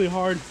year it's really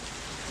hard.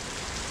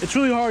 It's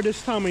really hard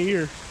this time of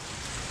year.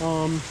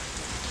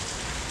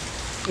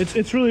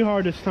 It's really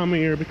hard this time of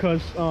year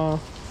because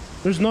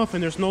there's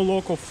nothing. There's no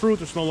local fruit,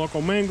 there's no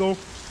local mango.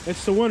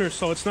 It's the winter,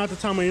 so it's not the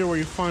time of year where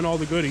you find all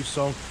the goodies.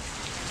 So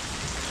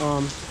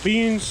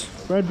beans,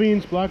 red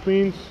beans, black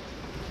beans.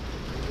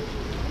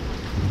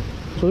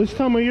 So this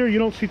time of year you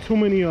don't see too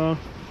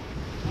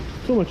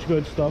much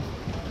good stuff.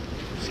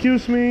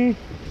 Excuse me.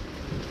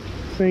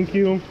 Thank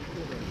you.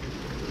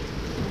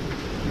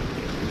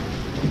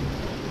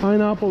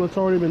 Pineapple that's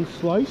already been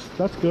sliced.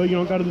 That's good. You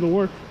don't got to do the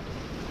work.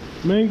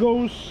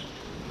 Mangoes.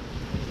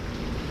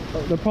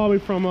 They're probably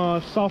from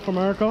South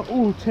America.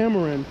 Ooh,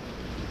 tamarind.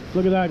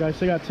 Look at that, guys.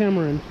 They got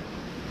tamarind.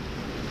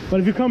 But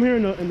if you come here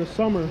in the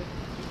summer,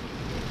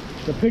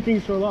 the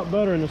pickings are a lot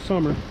better in the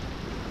summer.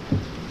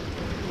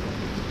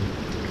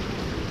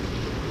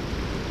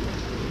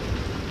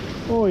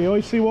 Oh, y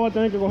hoy sí voy a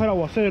tener que coger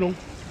aguacero.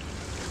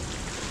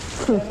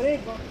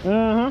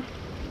 Uh-huh.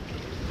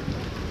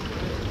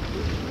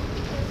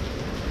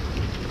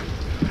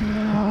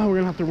 We're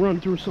gonna have to run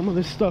through some of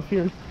this stuff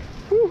here.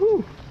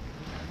 Woohoo!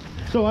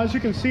 So as you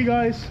can see,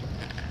 guys,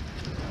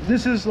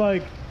 this is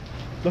like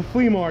the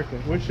flea market,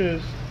 which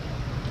is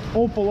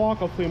Opa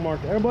Locka flea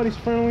market. Everybody's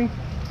friendly,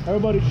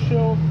 everybody's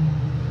chill.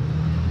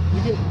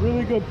 You get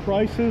really good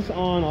prices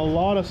on a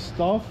lot of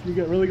stuff. You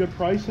get really good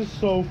prices,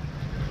 so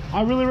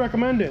I really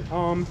recommend it.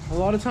 A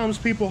lot of times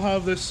people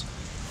have this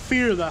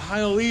fear that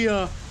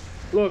HIALEAH,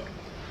 look,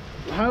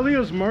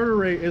 HIALEAH's murder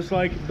rate is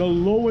like the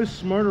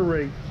lowest murder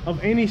rate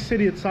of any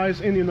city its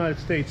size in the United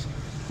States,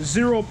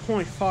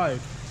 0.5.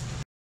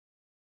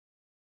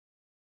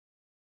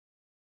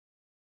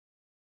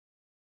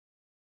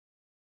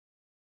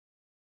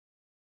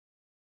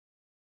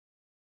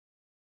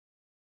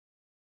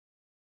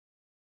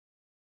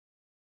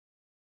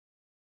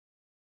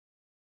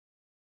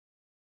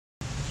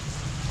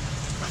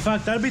 In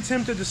fact, I'd be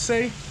tempted to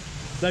say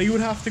that you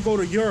would have to go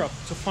to Europe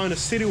to find a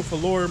city with a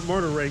lower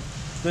murder rate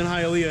than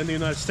HIALEAH in the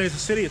United States, a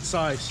city its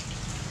size.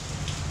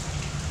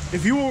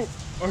 If you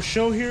are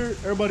show here,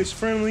 everybody's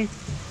friendly.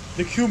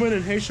 The Cuban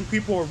and Haitian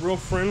people are real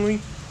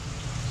friendly,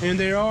 and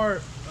they are,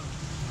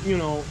 you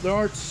know, there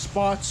are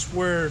spots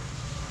where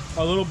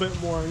a little bit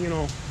more, you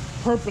know,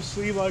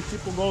 purposely, like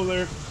people go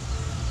there.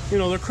 You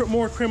know, they're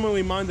more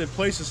criminally minded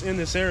places in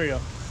this area.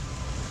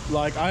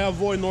 Like I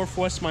avoid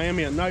Northwest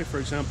Miami at night, for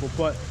example,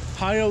 but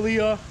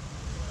HIALEAH,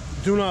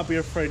 do not be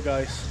afraid,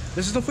 guys.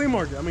 This is the flea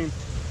market. I mean,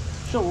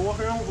 so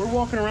we're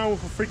walking around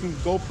with a freaking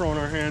GoPro in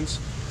our hands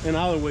in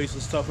alleyways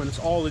and stuff, and it's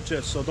all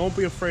legit. So don't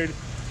be afraid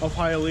of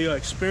HIALEAH.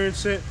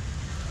 Experience it.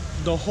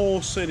 The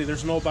whole city,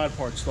 there's no bad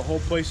parts. The whole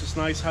place is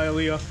nice,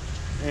 HIALEAH.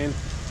 And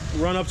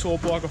run up to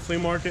Opa Locka flea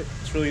market.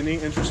 It's really a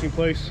neat, interesting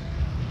place.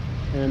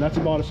 and that's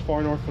about as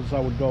far north as I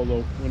would go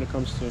though when it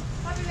comes to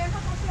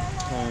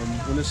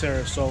in this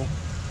area. So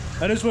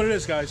that is what it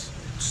is, guys.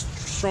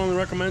 Strongly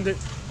recommend it.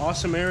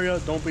 Awesome area.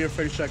 Don't be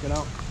afraid to check it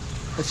out.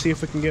 Let's see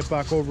if we can get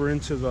back over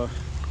into the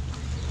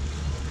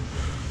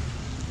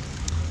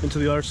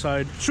other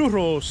side.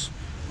 Churros.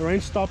 The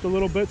rain stopped a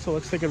little bit, so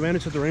let's take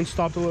advantage that the rain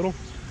stopped a little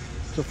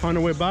to find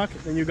our way back.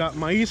 Then you got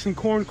maize and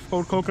corn,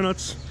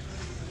 coconuts.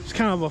 It's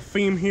kind of a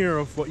theme here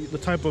of what the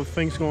type of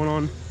things going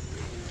on.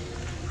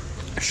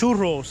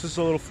 Churros. This is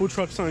a little food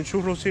truck selling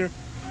churros here.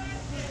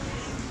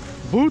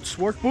 Boots,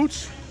 work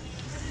boots.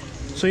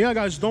 So yeah,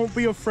 guys, don't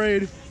be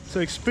afraid to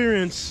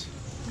experience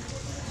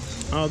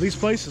these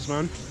places,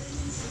 man.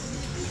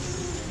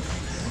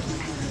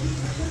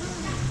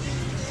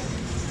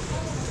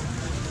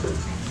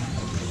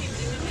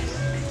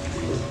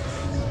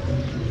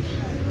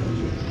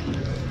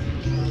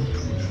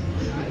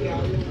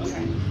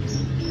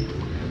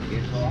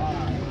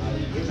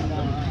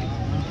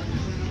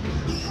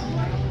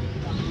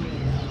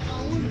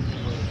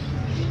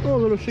 Oh,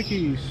 little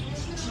chickies.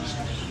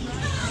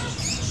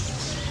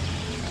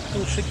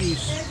 Little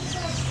chickies.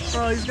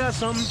 Oh, he's got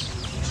something.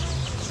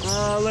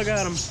 Oh, look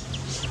at him.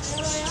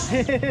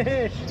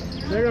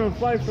 They're gonna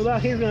fight for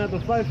that. He's gonna have to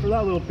fight for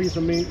that little piece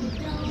of meat.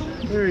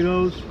 There he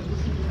goes.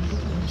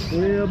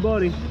 Yeah,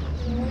 buddy.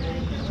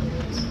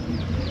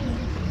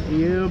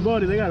 Yeah,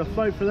 buddy. They gotta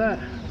fight for that.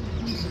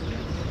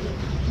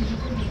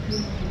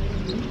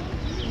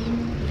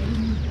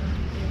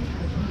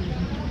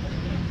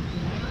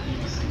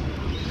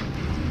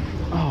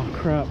 Oh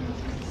crap.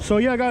 So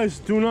yeah, guys,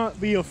 do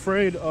not be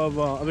afraid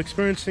of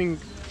experiencing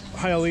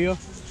HIALEAH.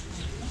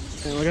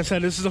 And like I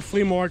said, this is a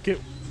flea market,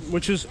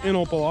 which is in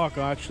Opa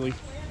Locka actually.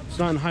 It's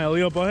not in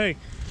HIALEAH, but hey,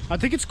 I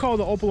think it's called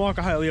the Opa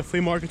Locka HIALEAH flea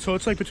market, so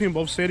it's like between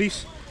both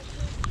cities.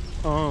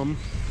 Opa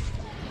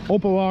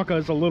Locka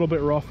is a little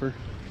bit rougher.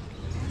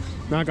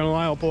 Not gonna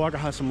lie, Opa Locka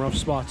has some rough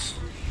spots.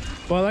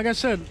 But like I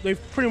said, they've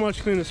pretty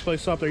much cleaned this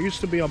place up. There used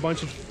to be a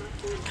bunch of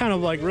kind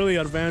of like really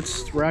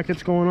advanced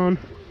rackets going on,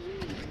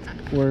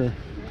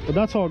 but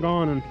that's all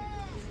gone, and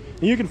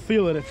you can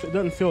feel it. It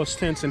doesn't feel as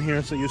tense in here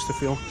as it used to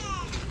feel.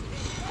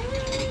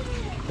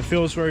 It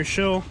feels very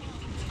chill.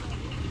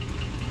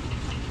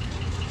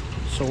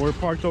 So we're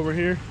parked over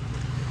here.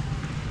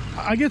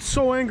 I get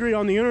so angry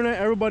on the internet.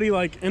 Everybody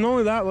like, and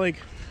only that, like,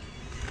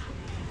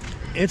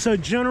 it's a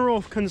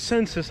general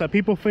consensus that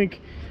people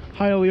think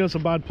HIALEAH is a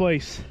bad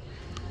place.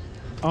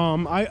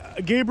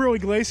 Gabriel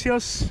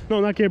Iglesias,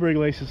 no, not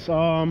Gabriel Iglesias,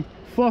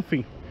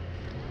 Fluffy.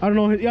 I don't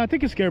know. Yeah, I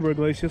think it's Gabriel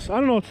Iglesias. I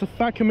don't know. It's a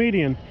fat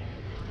comedian.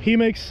 He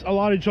makes a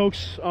lot of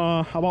jokes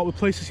about the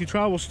places he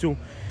travels to.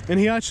 And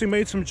he actually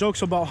made some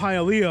jokes about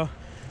HIALEAH,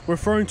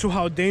 referring to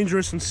how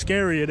dangerous and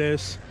scary it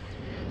is.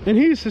 And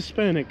he's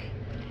Hispanic.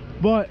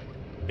 But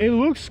it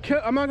looks,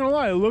 I'm not going to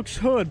lie, it looks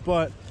hood.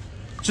 But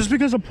just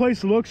because a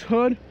place looks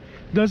hood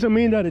doesn't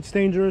mean that it's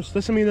dangerous.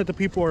 Doesn't mean that the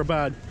people are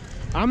bad.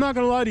 I'm not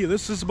going to lie to you.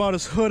 This is about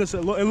as hood as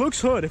it looks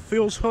hood. It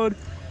feels hood.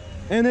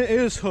 And it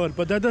is hood.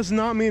 But that does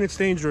not mean it's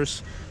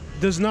dangerous.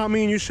 Does not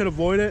mean you should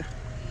avoid it.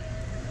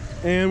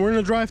 And we're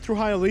gonna drive through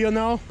HIALEAH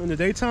now in the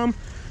daytime.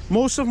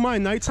 Most of my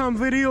nighttime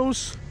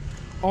videos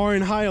are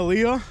in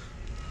HIALEAH,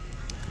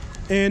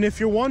 and if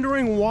you're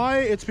wondering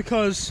why, it's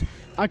because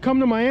I come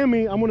to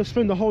Miami, I'm gonna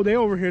spend the whole day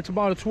over here. It's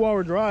about a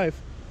 2-hour drive.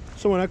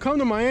 So when I come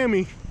to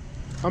Miami,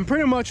 I'm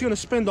pretty much gonna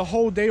spend the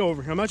whole day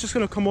over here. I'm not just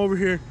gonna come over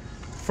here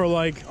for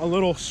like a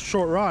little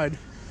short ride.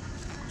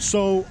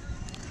 So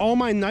all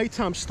my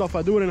nighttime stuff,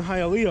 I do it in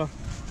HIALEAH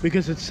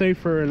because it's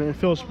safer and it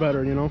feels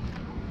better, you know.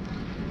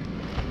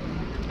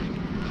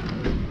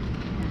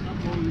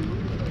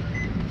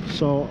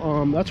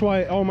 So that's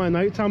why all my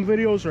nighttime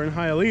videos are in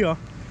HIALEAH.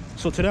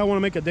 So today I want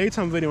to make a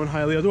daytime video in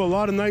HIALEAH. I do a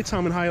lot of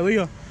nighttime in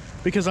HIALEAH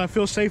because I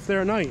feel safe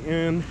there at night,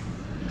 and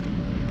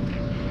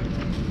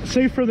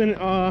safer than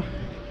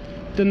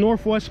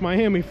Northwest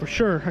Miami for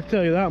sure. I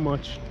tell you that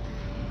much.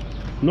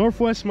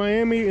 Northwest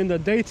Miami in the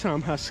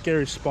daytime has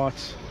scary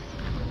spots.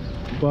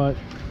 But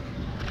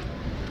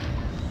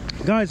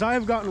guys, I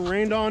have gotten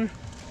rained on.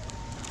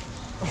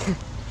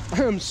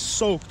 I am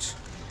soaked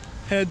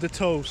head to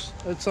toes.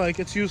 It's like,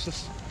 it's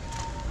useless.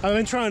 I've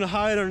been trying to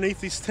hide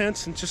underneath these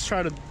tents and just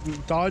try to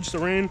dodge the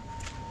rain.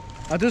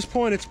 At this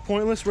point, it's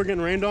pointless. We're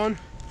getting rained on.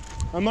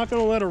 I'm not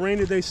gonna let a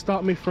rainy day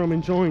stop me from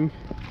enjoying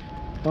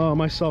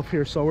myself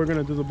here. So we're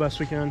gonna do the best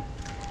we can.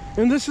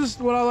 And this is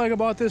what I like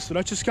about this, dude.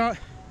 I just got,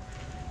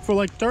 for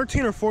like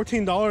 $13 or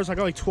 $14, I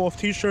got like 12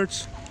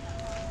 t-shirts.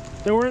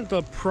 They weren't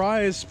the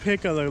prize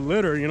pick of the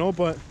litter, you know,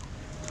 but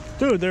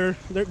dude, they're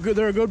good.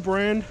 They're a good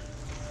brand.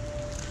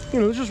 You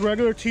know, they're just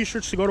regular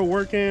t-shirts to go to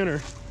work in,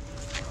 or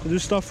to do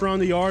stuff around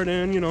the yard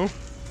in, you know.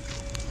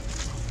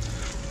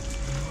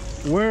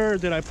 Where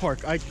did I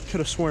park? I could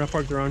have sworn I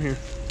parked around here.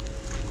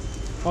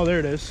 Oh, there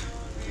it is.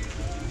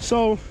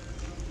 So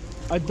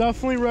I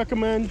definitely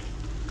recommend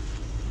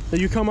that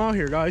you come out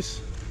here,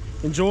 guys.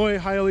 Enjoy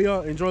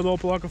HIALEAH, enjoy the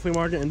Opa Locka flea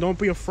market, and don't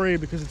be afraid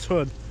because it's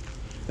hood.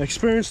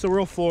 Experience the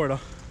real Florida.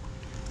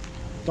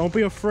 Don't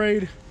be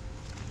afraid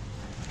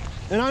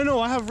And I know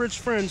I have rich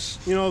friends,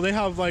 you know, they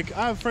have like,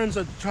 I have friends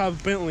that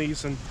drive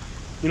Bentleys, and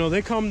you know,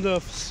 they come to,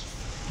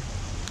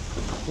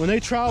 when they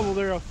travel,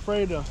 they're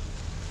afraid to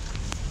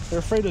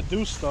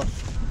do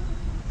stuff.